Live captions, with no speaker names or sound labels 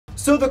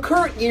So the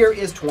current year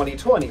is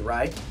 2020,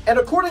 right? And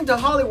according to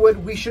Hollywood,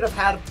 we should have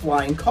had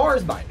flying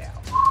cars by now.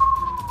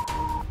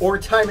 Or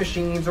time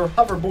machines, or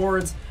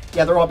hoverboards.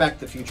 Yeah, they're all Back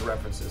to the Future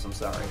references, I'm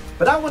sorry.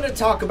 But I want to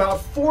talk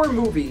about 4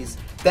 movies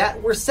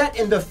that were set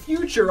in the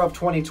future of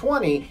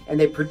 2020, and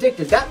they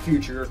predicted that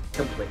future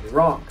completely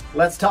wrong.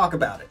 Let's talk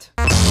about it.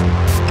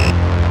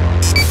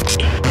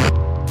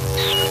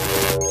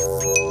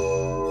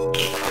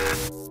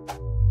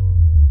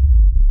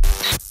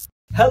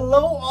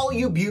 Hello, all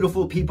you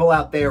beautiful people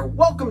out there.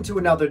 Welcome to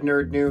another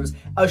Nerd News,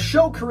 a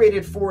show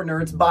created for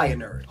nerds by a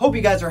nerd. Hope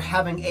you guys are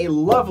having a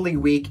lovely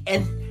week,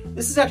 and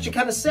this is actually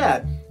kind of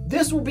sad.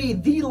 This will be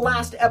the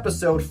last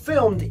episode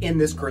filmed in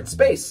this current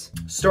space.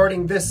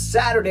 Starting this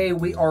Saturday,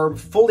 we are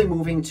fully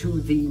moving to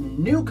the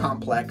new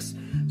complex,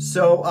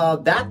 so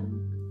that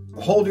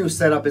whole new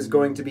setup is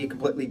going to be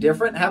completely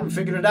different. Haven't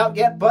figured it out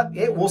yet, but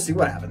we'll see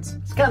what happens.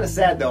 It's kind of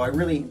sad though. I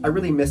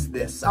really miss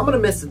this. I'm gonna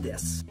miss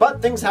this.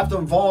 But things have to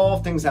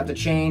evolve, things have to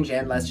change,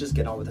 and let's just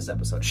get on with this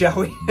episode, shall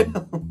we?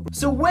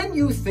 So when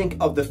you think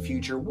of the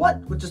future,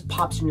 what just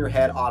pops in your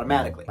head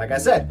automatically? Like I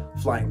said,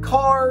 flying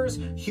cars,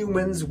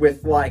 humans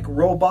with like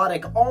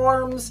robotic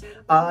arms.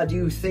 Do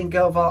you think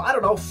of, I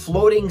don't know,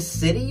 floating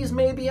cities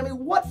maybe? I mean,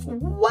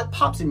 what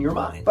pops in your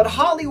mind? But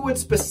Hollywood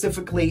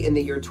specifically in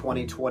the year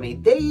 2020,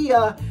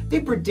 they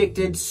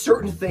predicted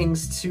certain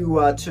things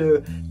to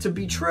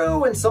be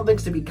true and some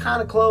things to be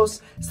kind of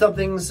close, some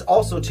things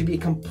also to be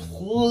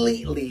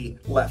completely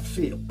left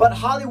field. But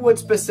Hollywood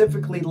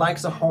specifically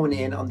likes to hone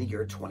in on the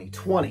year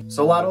 2020.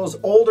 So a lot of those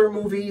older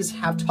movies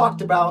have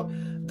talked about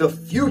the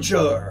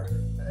future.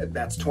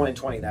 That's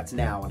 2020, that's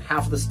now, and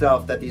half of the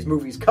stuff that these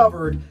movies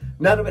covered,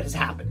 none of it has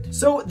happened.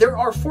 So there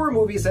are 4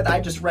 movies that I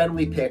just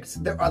randomly picked.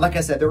 Like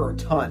I said, there are a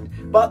ton,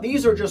 but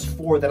these are just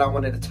 4 that I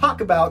wanted to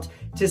talk about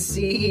to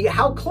see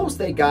how close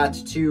they got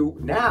to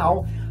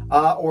now,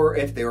 or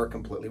if they were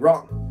completely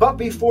wrong. But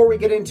before we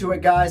get into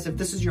it, guys, if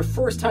this is your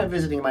first time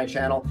visiting my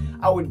channel,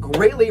 I would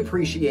greatly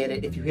appreciate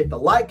it if you hit the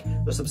like,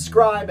 the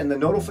subscribe, and the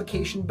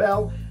notification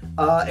bell.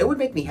 It would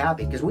make me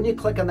happy, because when you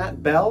click on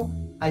that bell,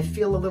 I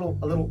feel a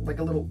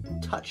little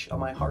touch on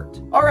my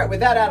heart. All right, with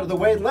that out of the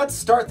way, let's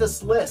start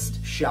this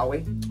list, shall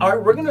we? All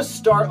right, we're gonna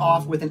start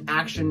off with an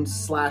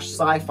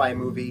action/sci-fi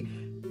movie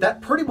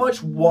that pretty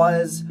much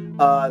was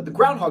the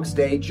Groundhog's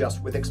Day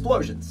just with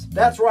explosions.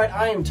 That's right,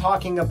 I am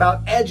talking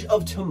about Edge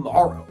of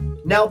Tomorrow.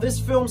 Now, this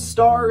film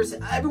stars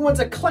everyone's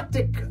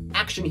eclectic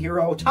action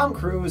hero, Tom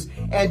Cruise,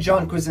 and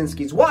John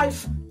Krasinski's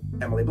wife,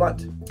 Emily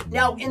Blunt.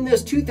 Now, in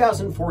this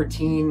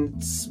 2014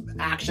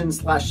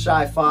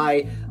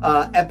 action/sci-fi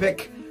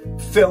epic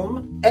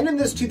film, and in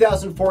this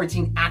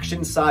 2014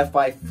 action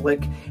sci-fi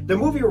flick, the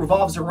movie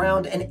revolves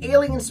around an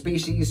alien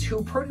species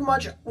who pretty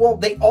much, well,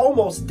 they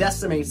almost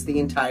decimates the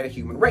entire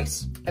human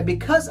race. And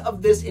because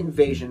of this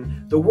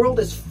invasion, the world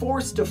is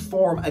forced to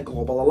form a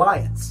global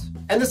alliance.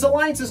 And this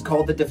alliance is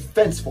called the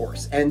Defense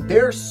Force, and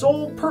their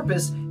sole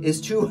purpose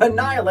is to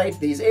annihilate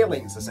these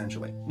aliens,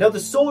 essentially. Now, the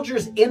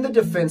soldiers in the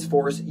Defense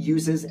Force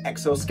uses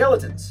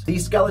exoskeletons.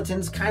 These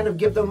skeletons kind of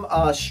give them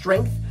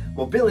strength,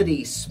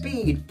 mobility,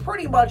 speed.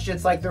 Pretty much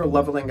it's like they're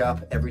leveling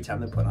up every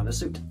time they put on a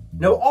suit.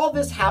 Now, all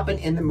this happened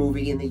in the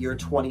movie in the year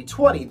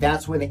 2020.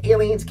 That's when the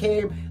aliens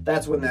came,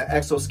 that's when the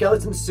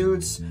exoskeleton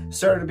suits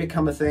started to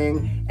become a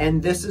thing,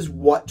 and this is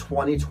what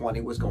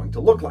 2020 was going to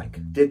look like.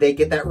 Did they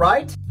get that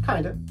right?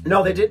 Kinda.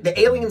 No, they did. The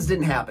aliens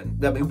didn't happen.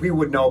 I mean, we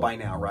would know by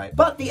now, right?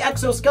 But the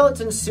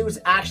exoskeleton suits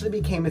actually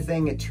became a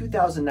thing in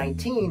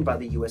 2019 by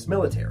the US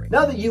military.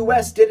 Now, the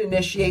US did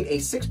initiate a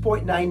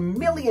 $6.9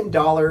 million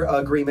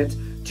agreement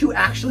to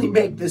actually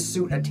make this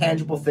suit a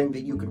tangible thing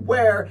that you could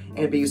wear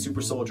and be a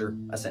super soldier,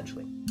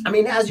 essentially. I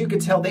mean, as you can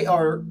tell, they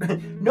are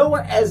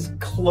nowhere as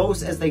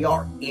close as they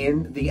are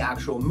in the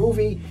actual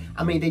movie.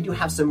 I mean, they do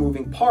have some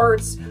moving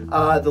parts.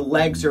 The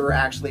legs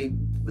actually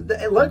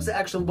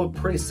look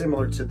pretty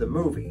similar to the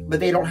movie, but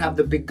they don't have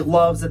the big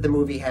gloves that the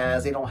movie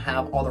has. They don't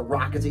have all the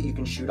rockets that you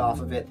can shoot off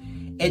of it.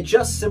 It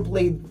just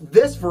simply,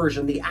 this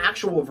version, the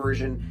actual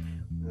version,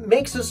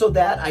 makes it so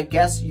that I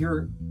guess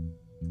you're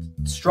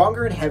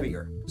stronger and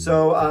heavier.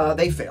 So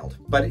they failed.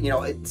 But, you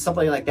know,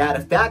 something like that,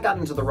 if that got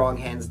into the wrong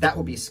hands, that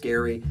would be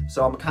scary.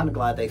 So I'm kind of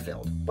glad they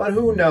failed. But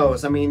who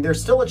knows? I mean,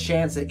 there's still a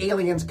chance that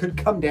aliens could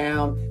come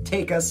down,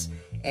 take us,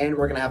 and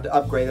we're gonna have to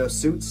upgrade those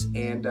suits,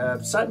 and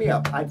sign me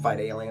up, I'd fight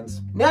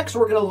aliens. Next,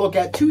 we're gonna look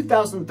at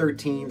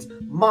 2013's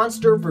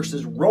Monster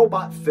vs.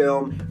 Robot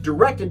film,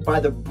 directed by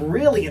the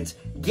brilliant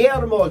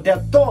Guillermo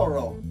del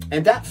Toro.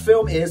 And that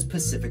film is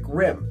Pacific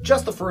Rim.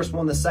 Just the first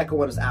one. The second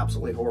one is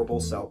absolutely horrible,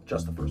 so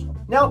just the first one.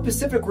 Now,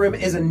 Pacific Rim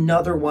is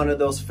another one of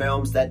those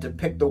films that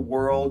depict the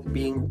world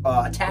being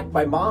attacked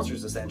by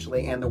monsters,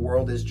 essentially, and the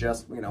world is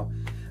just, you know,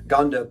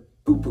 gone to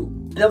poo-poo.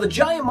 Now, the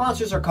giant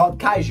monsters are called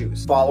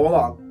kaijus. Follow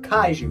along.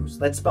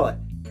 Kaijus. Let's spell it.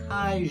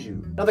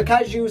 Kaiju. Now, the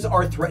kaijus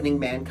are threatening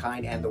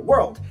mankind and the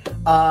world.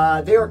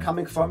 They are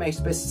coming from a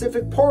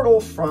specific portal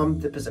from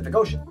the Pacific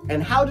Ocean.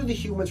 And how do the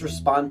humans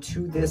respond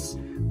to this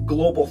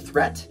global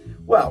threat?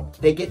 Well,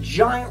 they get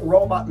giant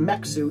robot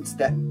mech suits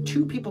that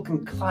 2 people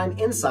can climb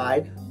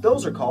inside.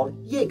 Those are called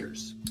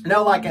Jaegers.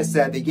 Now, like I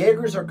said, the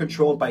Jaegers are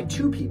controlled by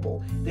 2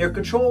 people. They're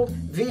controlled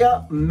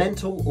via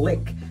mental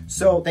link.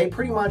 So they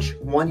pretty much,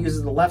 one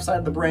uses the left side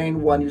of the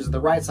brain, one uses the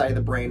right side of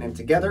the brain, and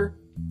together,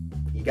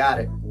 you got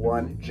it,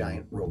 one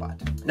giant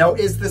robot. Now,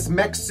 is this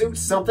mech suit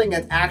something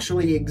that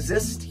actually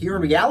exists here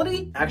in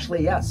reality?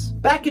 Actually, yes.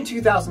 Back in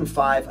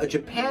 2005, a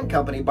Japan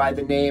company by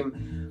the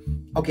name,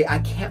 okay, I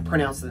can't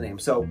pronounce the name,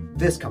 so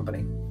this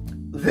company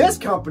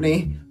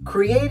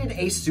created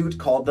a suit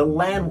called the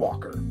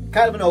Landwalker.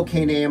 Kind of an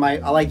okay name. I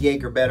like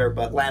Jaeger better,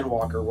 but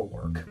Landwalker will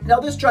work. Now,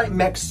 this giant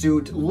mech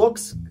suit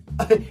looks,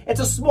 it's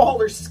a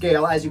smaller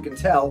scale, as you can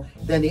tell,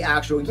 than the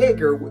actual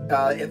Jaeger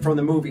from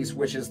the movies,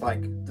 which is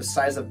like the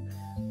size of,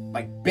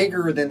 like,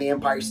 bigger than the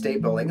Empire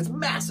State Building. It's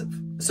massive.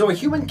 So a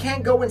human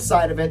can't go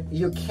inside of it.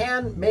 You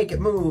can make it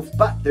move,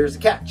 but there's a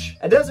catch.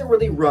 It doesn't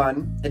really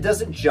run. It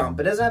doesn't jump.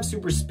 It doesn't have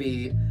super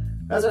speed.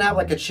 It doesn't have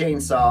like a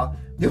chainsaw.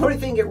 The only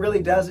thing it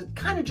really does, it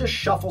kind of just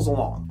shuffles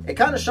along. It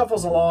kind of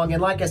shuffles along, and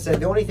like I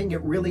said, the only thing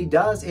it really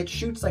does, it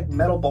shoots like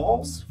metal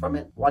balls from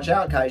it. Watch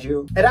out,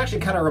 Kaiju. It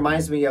actually kind of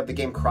reminds me of the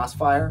game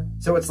Crossfire.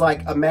 So it's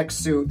like a mech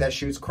suit that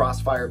shoots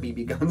Crossfire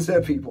BB guns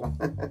at people.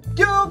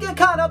 You'll get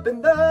caught up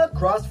in the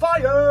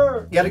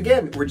crossfire! Yet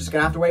again, we're just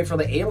gonna have to wait for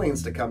the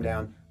aliens to come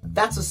down.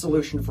 That's a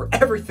solution for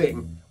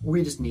everything.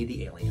 We just need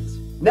the aliens.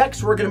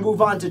 Next, we're gonna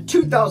move on to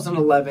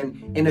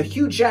 2011 in a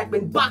Hugh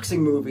Jackman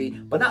boxing movie,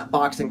 but not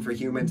boxing for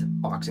humans,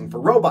 boxing for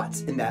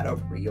robots, in that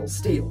of Real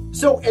Steel.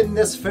 So in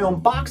this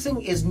film,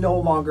 boxing is no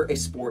longer a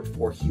sport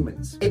for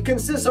humans. It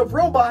consists of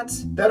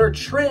robots that are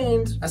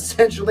trained,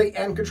 essentially,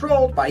 and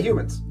controlled by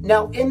humans.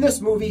 Now, in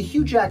this movie,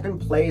 Hugh Jackman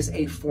plays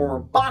a former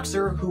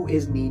boxer who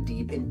is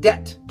knee-deep in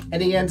debt.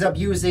 And he ends up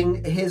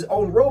using his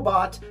own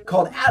robot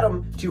called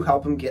Adam to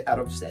help him get out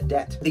of said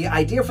debt. The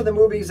idea for the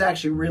movie is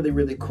actually really,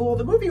 really cool.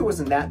 The movie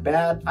wasn't that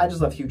bad. I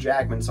just love Hugh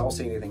Jackman, so I'll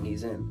see anything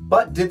he's in.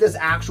 But did this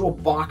actual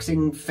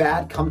boxing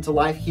fad come to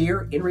life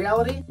here in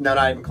reality? No,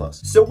 not even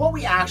close. So what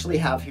we actually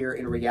have here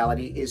in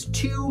reality is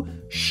 2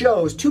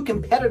 shows, 2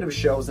 competitive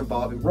shows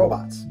involving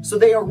robots. So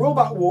they are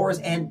Robot Wars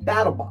and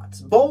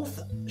BattleBots.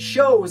 Both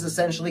shows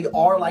essentially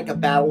are like a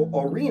battle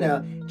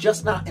arena,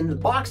 just not in the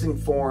boxing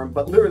form,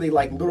 but literally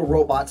like little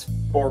robots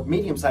or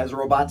medium-sized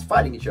robots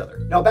fighting each other.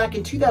 Now, back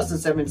in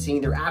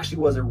 2017, there actually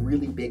was a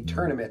really big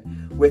tournament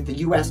with the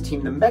US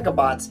team, the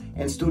Megabots,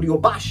 and Studio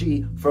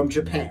Bashi from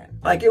Japan.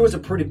 Like, it was a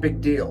pretty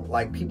big deal.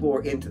 Like, people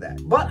were into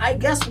that. But I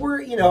guess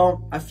we're, you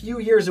know, a few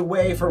years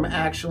away from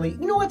actually,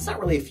 you know, it's not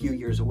really a few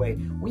years away.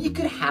 We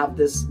could have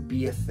this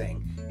be a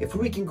thing. If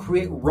we can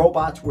create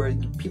robots where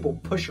people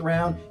push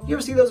around, you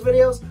ever see those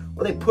videos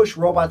where they push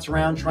robots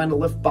around trying to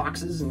lift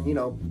boxes and, you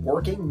know,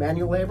 working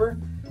manual labor?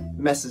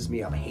 Messes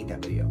me up. I hate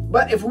that video.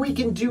 But if we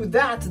can do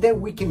that, then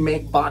we can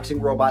make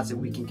boxing robots that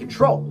we can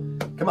control.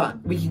 Come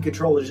on, we can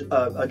control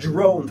a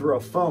drone through a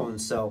phone,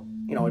 so,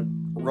 you know, a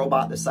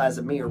robot the size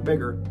of me or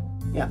bigger,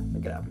 yeah,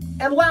 make it happen.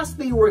 And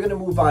lastly, we're going to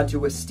move on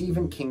to a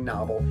Stephen King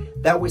novel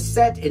that was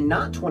set in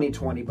not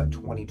 2020, but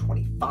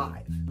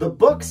 2025. The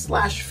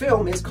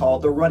book/film is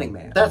called The Running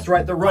Man. That's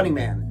right, The Running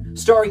Man,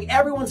 starring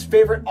everyone's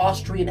favorite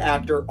Austrian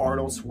actor,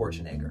 Arnold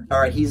Schwarzenegger. All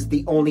right, he's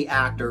the only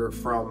actor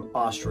from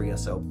Austria,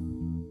 so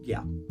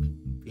yeah,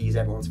 he's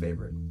everyone's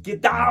favorite.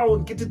 Get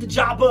down, get to the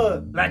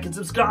chopper, like and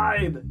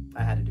subscribe.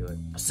 I had to do it.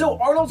 So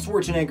Arnold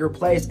Schwarzenegger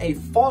plays a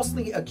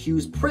falsely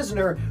accused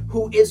prisoner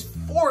who is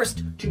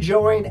forced to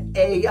join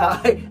a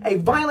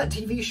violent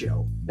TV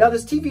show. Now,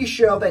 this TV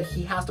show that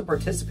he has to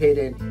participate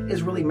in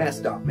is really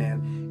messed up,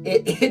 man.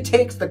 It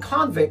takes the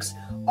convicts,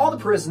 all the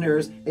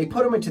prisoners, they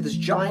put them into this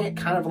giant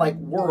kind of like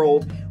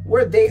world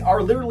where they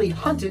are literally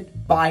hunted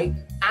by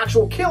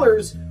actual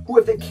killers who,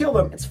 if they kill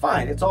them, it's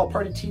fine. It's all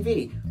part of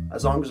TV.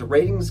 As long as the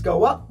ratings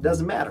go up,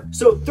 doesn't matter.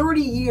 So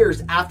 30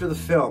 years after the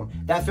film,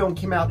 that film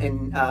came out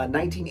in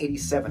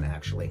 1987,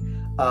 actually.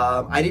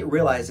 I didn't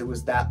realize it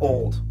was that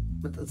old.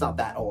 But it's not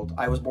that old.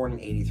 I was born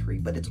in 83,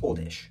 but it's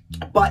oldish.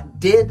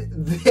 But did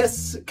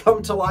this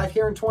come to life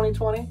here in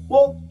 2020?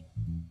 Well,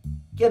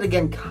 yet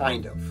again,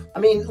 kind of. I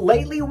mean,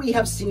 lately we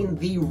have seen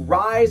the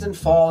rise and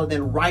fall and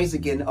then rise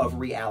again of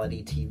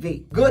reality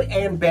TV. Good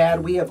and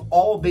bad, we have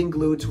all been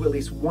glued to at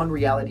least one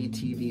reality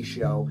TV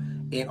show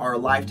in our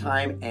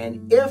lifetime,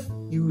 and if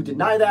you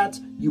deny that,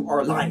 you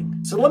are lying.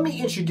 So let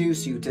me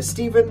introduce you to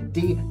Stephen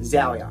D.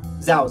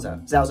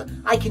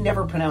 Zauza. I can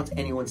never pronounce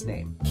anyone's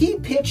name. He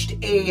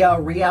pitched a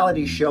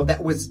reality show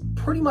that was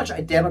pretty much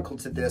identical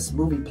to this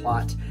movie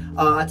plot.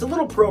 It's a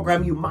little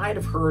program you might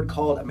have heard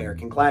called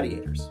American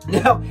Gladiators.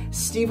 Now,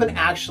 Stephen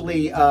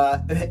actually,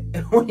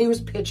 when he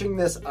was pitching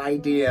this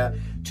idea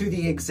to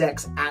the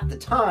execs at the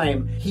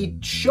time, he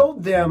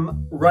showed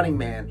them Running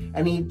Man,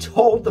 and he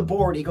told the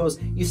board, he goes,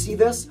 you see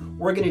this?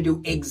 We're gonna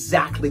do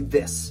exactly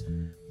this,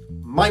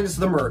 minus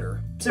the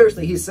murder.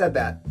 Seriously, he said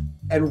that.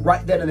 And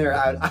right then and there,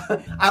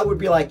 I would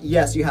be like,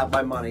 yes, you have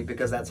my money,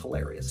 because that's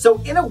hilarious.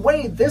 So in a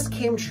way, this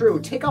came true.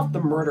 Take off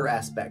the murder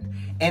aspect,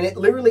 and it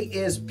literally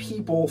is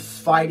people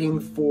fighting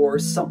for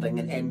something,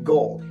 an end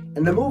goal.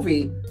 In the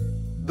movie,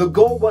 The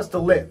goal was to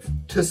live,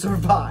 to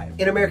survive.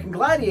 In American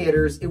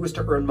Gladiators, it was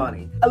to earn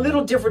money. A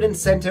little different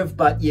incentive,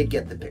 but you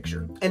get the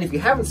picture. And if you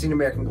haven't seen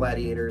American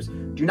Gladiators,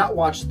 do not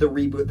watch the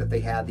reboot that they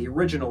had. The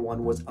original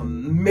one was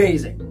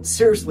amazing.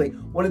 Seriously,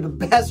 one of the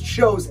best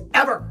shows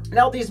ever.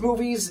 Now these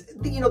movies,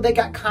 they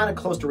got kind of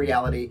close to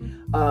reality,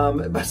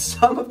 but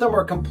some of them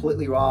are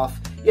completely off.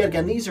 Yeah,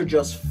 again, these are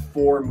just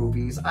 4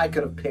 movies. I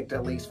could have picked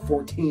at least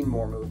 14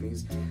 more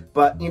movies.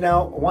 But,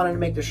 I wanted to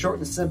make this short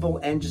and simple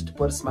and just to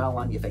put a smile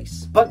on your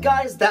face. But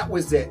guys, that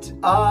was it.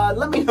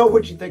 Let me know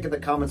what you think in the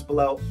comments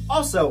below.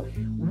 Also,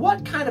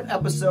 what kind of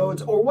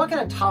episodes or what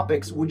kind of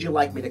topics would you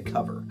like me to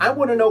cover? I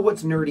want to know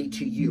what's nerdy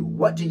to you.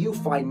 What do you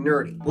find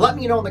nerdy? Let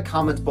me know in the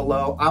comments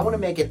below. I want to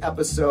make an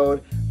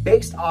episode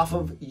based off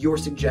of your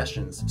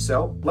suggestions.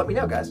 So let me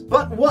know, guys.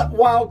 But what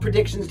wild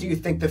predictions do you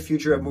think the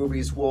future of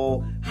movies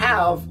will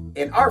have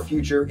in our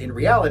future in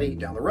reality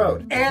down the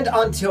road? And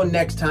until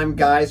next time,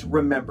 guys,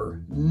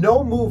 remember,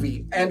 no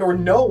movie or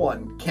no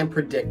one can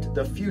predict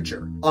the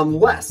future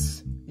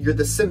unless you're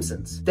the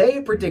Simpsons.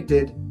 They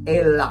predicted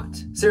a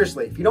lot.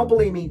 Seriously, if you don't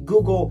believe me,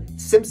 Google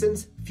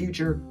Simpsons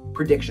future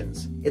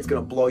predictions. It's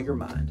gonna blow your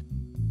mind.